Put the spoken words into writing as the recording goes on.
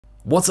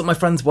What's up my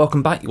friends,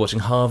 welcome back. You're watching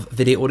Harv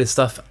Video Audio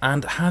Stuff,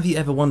 and have you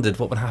ever wondered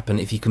what would happen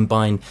if you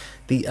combine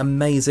the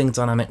amazing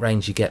dynamic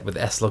range you get with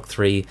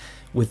S-Log3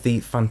 with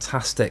the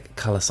fantastic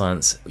colour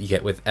science you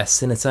get with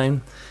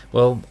S-Cinetone?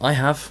 Well, I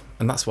have,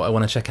 and that's what I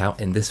want to check out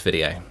in this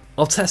video.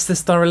 I'll test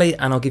this thoroughly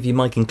and I'll give you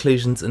my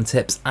conclusions and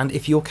tips, and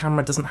if your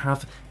camera doesn't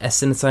have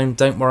S-Cinetone,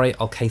 don't worry,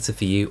 I'll cater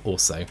for you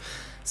also.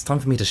 It's time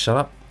for me to shut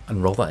up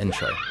and roll that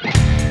intro.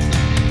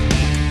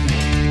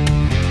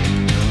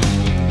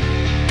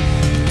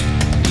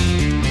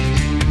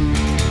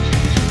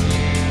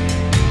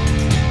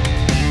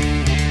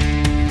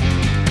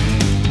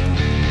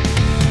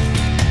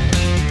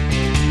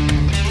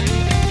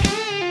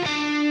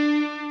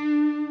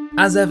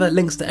 As ever,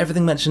 links to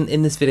everything mentioned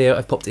in this video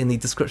I've popped in the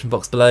description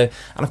box below,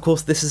 and of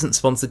course this isn't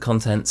sponsored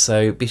content,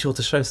 so be sure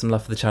to show some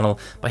love for the channel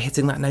by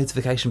hitting that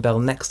notification bell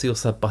next to your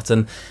sub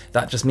button.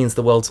 That just means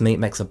the world to me, it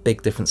makes a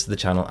big difference to the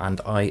channel and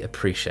I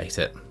appreciate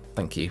it.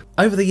 Thank you.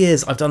 Over the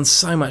years I've done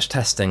so much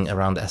testing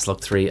around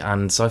S-Log3,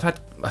 and so I've had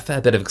a fair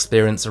bit of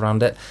experience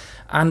around it,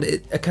 and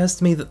it occurs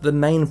to me that the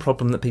main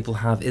problem that people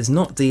have is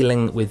not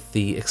dealing with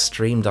the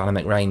extreme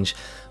dynamic range,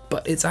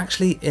 but it's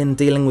actually in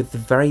dealing with the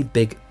very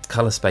big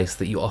colour space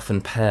that you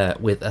often pair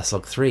with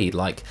S-Log3,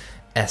 like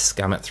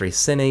S-Gamut3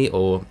 Cine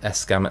or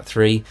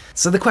S-Gamut3.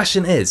 So the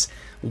question is,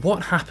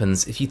 what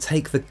happens if you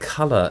take the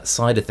colour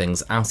side of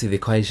things out of the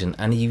equation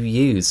and you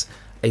use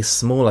a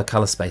smaller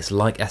colour space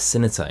like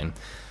S-Cinetone?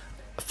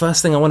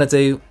 First thing I want to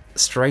do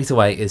straight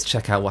away is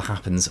check out what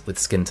happens with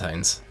skin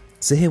tones.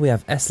 So here we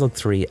have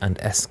S-Log3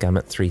 and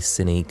S-Gamut3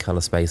 Cine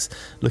colour space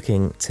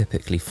looking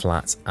typically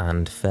flat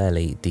and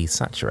fairly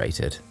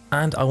desaturated.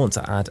 And I want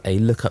to add a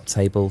lookup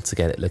table to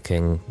get it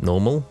looking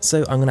normal.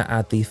 So I'm going to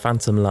add the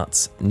Phantom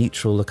LUTs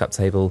neutral lookup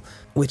table,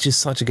 which is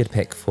such a good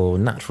pick for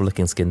natural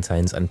looking skin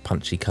tones and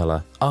punchy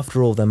colour.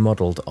 After all, they're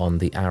modelled on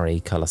the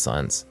ARRI colour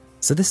science.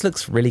 So this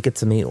looks really good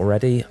to me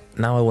already.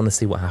 Now I want to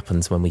see what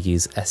happens when we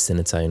use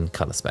S-Cinetone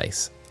colour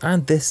space.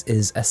 And this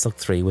is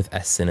S-Log3 with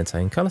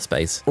S-Cinetone colour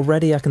space.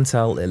 Already I can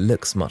tell it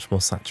looks much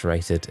more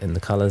saturated in the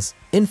colours.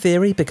 In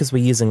theory, because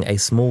we're using a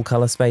small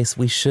colour space,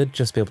 we should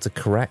just be able to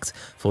correct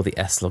for the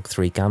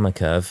S-Log3 gamma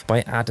curve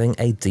by adding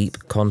a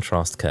deep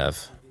contrast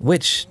curve,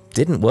 which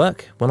didn't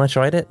work when I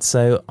tried it,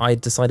 so I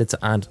decided to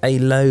add a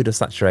load of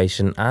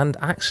saturation, and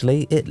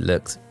actually it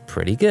looked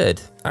pretty good.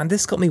 And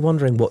this got me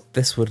wondering what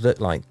this would look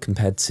like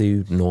compared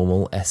to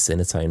normal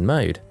S-Cinetone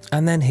mode.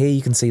 And then here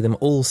you can see them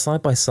all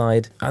side by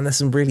side, and there's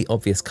some really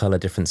obvious colour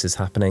differences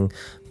happening,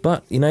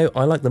 but you know,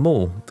 I like them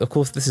all. Of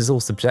course, this is all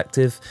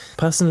subjective.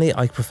 Personally,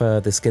 I prefer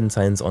the skin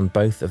tones on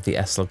both of the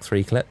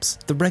S-Log3 clips.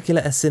 The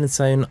regular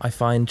S-Cinetone I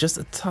find just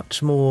a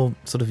touch more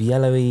sort of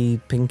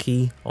yellowy,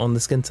 pinky on the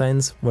skin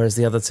tones, whereas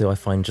the other two I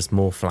find just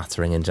more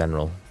flattering in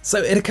general. So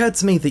it occurred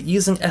to me that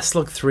using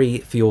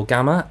S-Log3 for your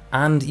gamma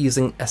and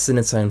using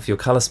S-Cinetone for your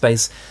colour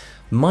space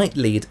might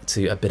lead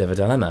to a bit of a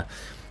dilemma.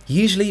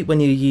 Usually when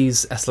you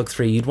use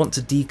S-Log3, you'd want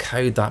to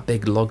decode that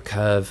big log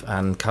curve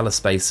and colour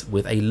space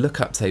with a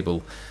lookup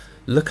table.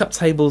 Lookup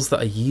tables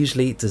that are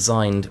usually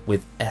designed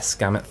with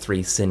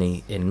S-Gamut3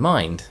 Cine in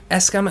mind.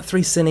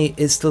 S-Gamut3 Cine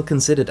is still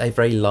considered a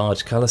very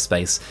large colour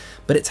space,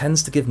 but it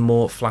tends to give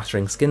more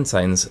flattering skin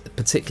tones,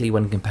 particularly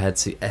when compared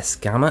to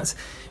S-Gamut,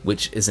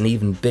 which is an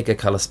even bigger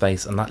colour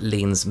space, and that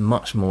leans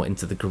much more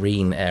into the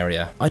green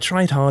area. I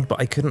tried hard, but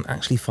I couldn't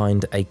actually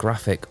find a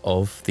graphic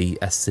of the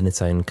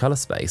S-Cinetone colour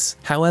space.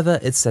 However,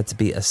 it's said to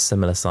be a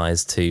similar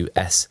size to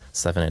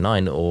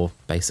S709, or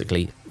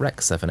basically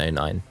Rec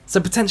 709. So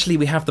potentially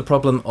we have the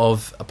problem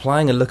of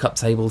applying a lookup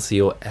table to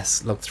your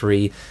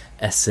S-Log3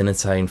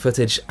 S-Cinetone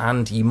footage,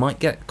 and you might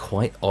get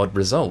quite odd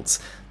results,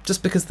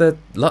 just because the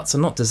LUTs are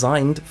not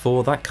designed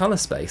for that colour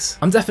space.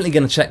 I'm definitely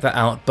going to check that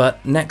out,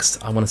 but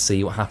next I want to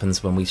see what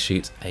happens when we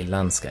shoot a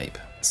landscape.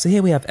 So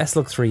here we have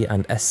S-Log3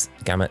 and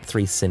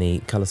S-Gamut3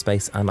 Cine colour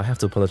space, and I have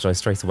to apologise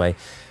straight away.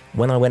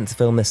 When I went to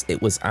film this,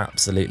 it was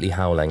absolutely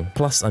howling.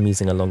 Plus, I'm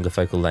using a longer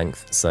focal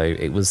length, so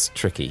it was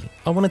tricky.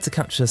 I wanted to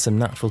capture some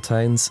natural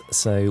tones,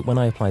 so when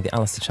I applied the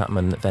Alistair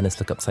Chapman Venice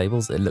lookup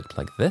tables, it looked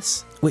like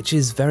this, which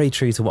is very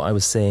true to what I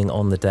was seeing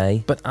on the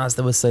day, but as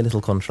there was so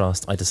little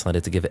contrast, I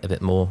decided to give it a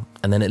bit more,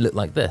 and then it looked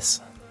like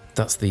this.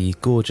 That's the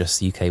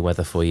gorgeous UK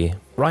weather for you.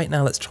 Right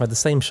now, let's try the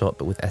same shot,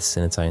 but with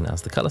S-Cinetone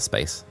as the colour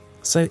space.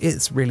 So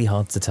it's really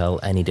hard to tell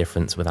any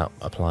difference without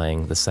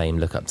applying the same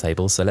lookup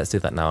table, so let's do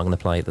that now. I'm going to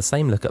apply the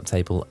same lookup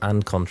table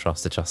and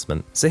contrast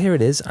adjustment. So here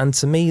it is, and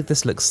to me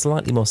this looks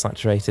slightly more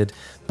saturated,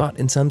 but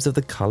in terms of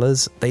the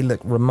colours, they look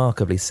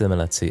remarkably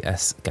similar to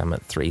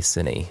S-Gamut3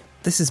 Cine.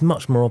 This is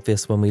much more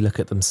obvious when we look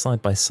at them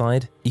side by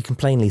side. You can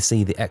plainly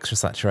see the extra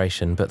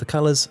saturation, but the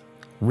colours,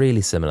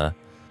 really similar.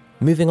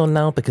 Moving on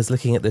now, because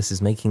looking at this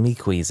is making me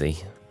queasy.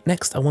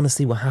 Next, I want to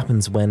see what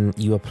happens when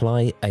you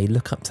apply a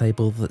lookup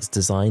table that's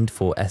designed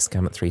for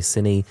S-Gamut3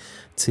 Cine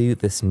to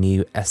this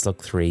new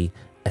S-Log3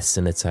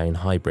 S-Cinetone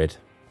hybrid.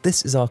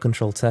 This is our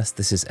control test,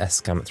 this is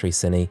S-Gamut3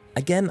 Cine.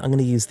 Again, I'm going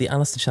to use the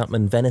Alistair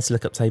Chapman Venice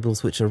lookup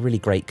tables, which are really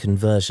great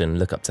conversion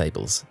lookup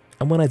tables.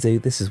 And when I do,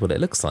 this is what it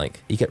looks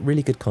like. You get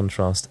really good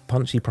contrast,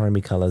 punchy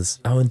primary colours.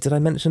 Oh, and did I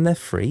mention they're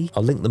free?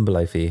 I'll link them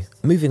below for you.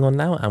 Moving on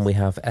now, and we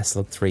have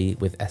S-Log3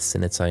 with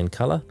S-Cinetone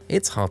colour.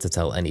 It's hard to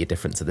tell any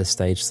difference at this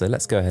stage, so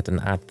let's go ahead and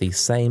add the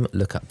same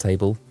lookup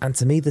table. And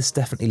to me, this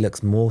definitely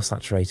looks more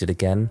saturated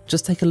again.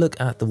 Just take a look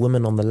at the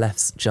woman on the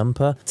left's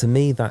jumper. To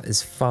me, that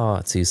is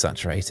far too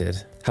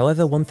saturated.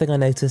 However, one thing I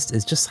noticed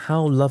is just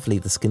how lovely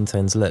the skin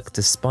tones look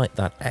despite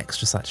that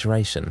extra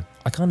saturation.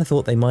 I kind of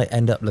thought they might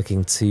end up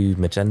looking too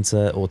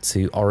magenta or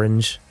too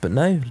orange, but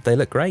no, they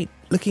look great.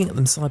 Looking at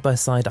them side by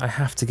side, I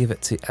have to give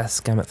it to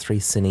S-Gamut 3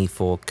 Cine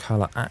for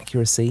colour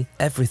accuracy.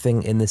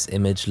 Everything in this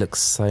image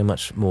looks so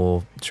much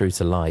more true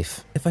to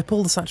life. If I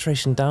pull the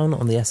saturation down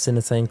on the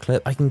S-Cinetone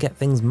clip, I can get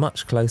things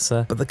much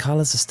closer, but the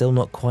colours are still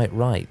not quite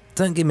right.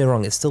 Don't get me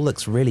wrong, it still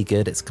looks really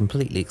good, it's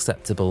completely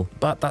acceptable,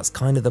 but that's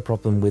kind of the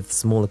problem with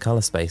smaller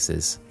colour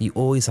spaces. You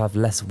always have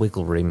less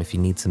wiggle room if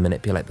you need to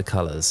manipulate the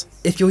colours.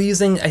 If you're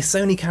using a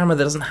Sony camera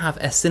that doesn't have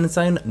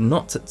S-Cinetone,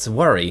 not to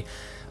worry.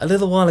 A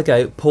little while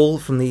ago, Paul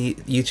from the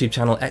YouTube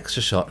channel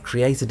Extra Shot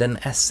created an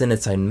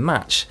S-Cinetone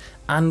match,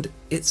 and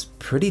it's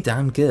pretty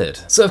damn good.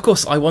 So of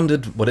course I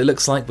wondered what it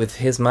looks like with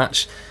his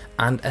match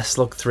and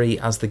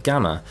S-Log3 as the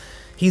gamma.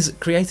 He's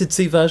created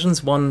two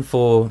versions, one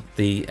for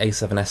the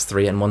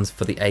A7S3 and one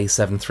for the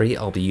A7 III.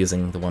 I'll be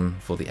using the one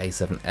for the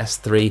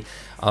A7S3.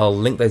 I'll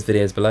link those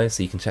videos below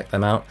so you can check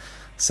them out.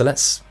 So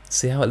let's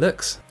see how it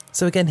looks.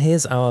 So again,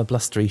 here's our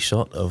blustery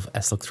shot of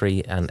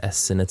S-Log3 and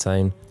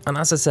S-Cinetone. And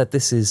as I said,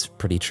 this is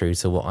pretty true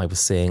to what I was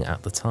seeing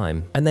at the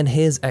time. And then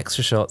here's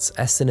Extra Shot's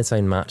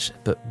S-Cinetone match,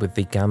 but with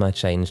the gamma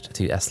changed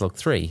to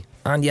S-Log3.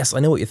 And yes, I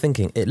know what you're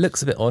thinking, it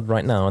looks a bit odd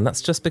right now, and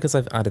that's just because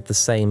I've added the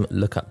same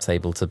lookup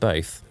table to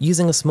both.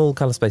 Using a small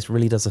colour space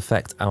really does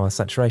affect our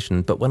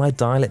saturation, but when I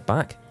dial it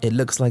back, it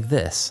looks like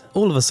this.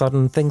 All of a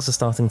sudden, things are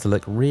starting to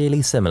look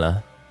really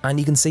similar. And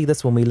you can see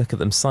this when we look at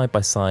them side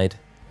by side.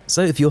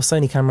 So if your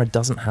Sony camera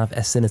doesn't have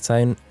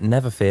S-Cinetone,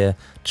 never fear,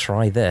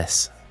 try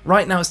this.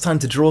 Right now it's time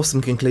to draw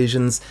some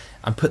conclusions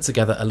and put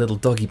together a little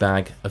doggy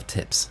bag of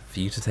tips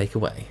for you to take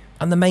away.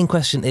 And the main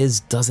question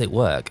is, does it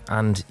work?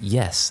 And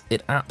yes,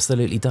 it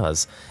absolutely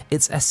does.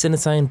 It's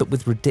S-Cinetone but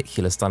with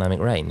ridiculous dynamic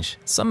range.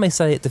 Some may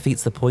say it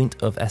defeats the point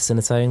of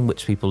S-Cinetone,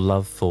 which people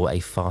love for a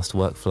fast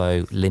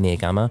workflow linear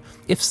gamma.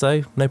 If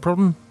so, no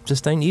problem,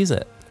 just don't use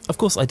it. Of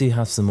course, I do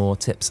have some more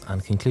tips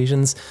and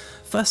conclusions.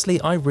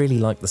 Firstly, I really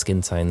like the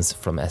skin tones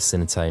from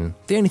S-Cinetone.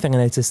 The only thing I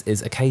notice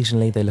is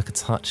occasionally they look a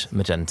touch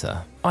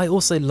magenta. I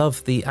also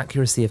love the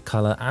accuracy of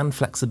colour and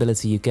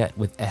flexibility you get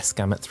with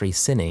S-Gamut 3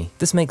 Cine.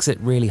 This makes it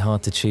really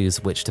hard to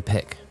choose which to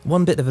pick.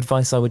 One bit of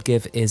advice I would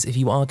give is if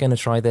you are going to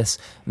try this,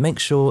 make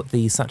sure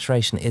the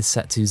saturation is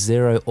set to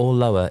 0 or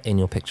lower in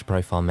your picture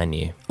profile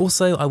menu.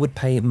 Also, I would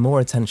pay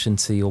more attention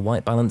to your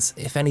white balance.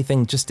 If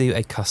anything, just do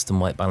a custom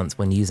white balance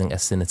when using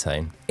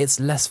S-Cinetone. It's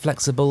less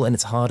flexible and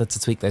it's harder to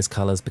tweak those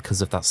colours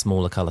because of that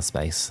smaller colour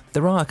space.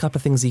 There are a couple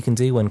of things you can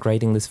do when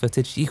grading this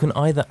footage. You can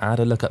either add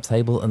a lookup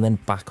table and then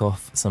back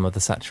off some of the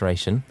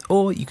saturation,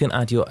 or you can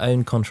add your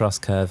own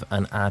contrast curve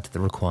and add the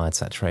required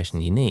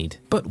saturation you need.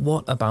 But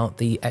what about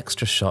the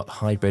Extra Shot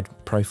hybrid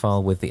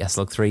profile with the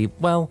S-Log3?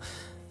 Well,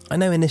 I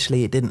know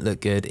initially it didn't look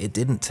good, it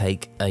didn't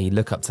take a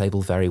lookup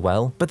table very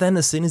well, but then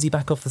as soon as you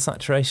back off the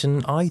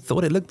saturation, I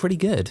thought it looked pretty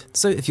good.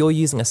 So if you're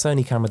using a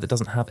Sony camera that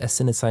doesn't have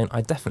S-Cinetone,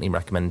 I definitely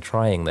recommend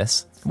trying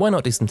this. Why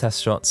not do some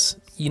test shots?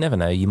 You never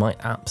know, you might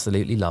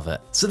absolutely love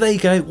it. So there you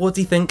go, what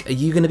do you think? Are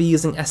you going to be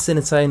using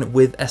S-Cinetone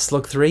with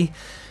S-Log3?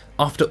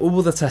 After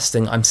all the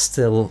testing, I'm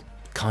still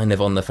kind of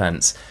on the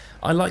fence.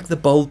 I like the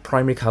bold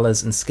primary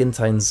colours and skin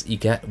tones you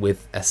get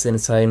with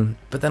S-Cinetone,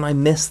 but then I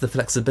miss the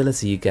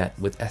flexibility you get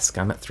with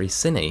S-Gamut 3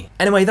 Cine.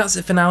 Anyway, that's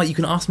it for now. You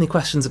can ask me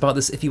questions about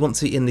this if you want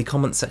to in the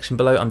comments section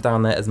below. I'm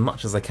down there as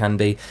much as I can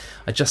be.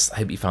 I just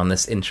hope you found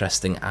this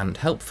interesting and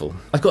helpful.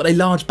 I've got a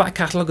large back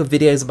catalogue of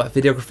videos about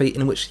videography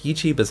in which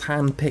YouTube has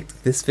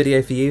hand-picked this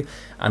video for you,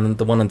 and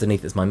the one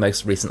underneath is my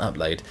most recent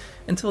upload.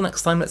 Until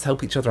next time, let's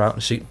help each other out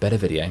and shoot better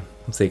video.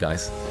 See you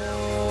guys.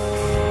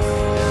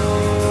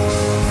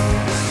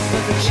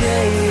 The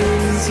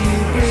chains you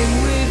bring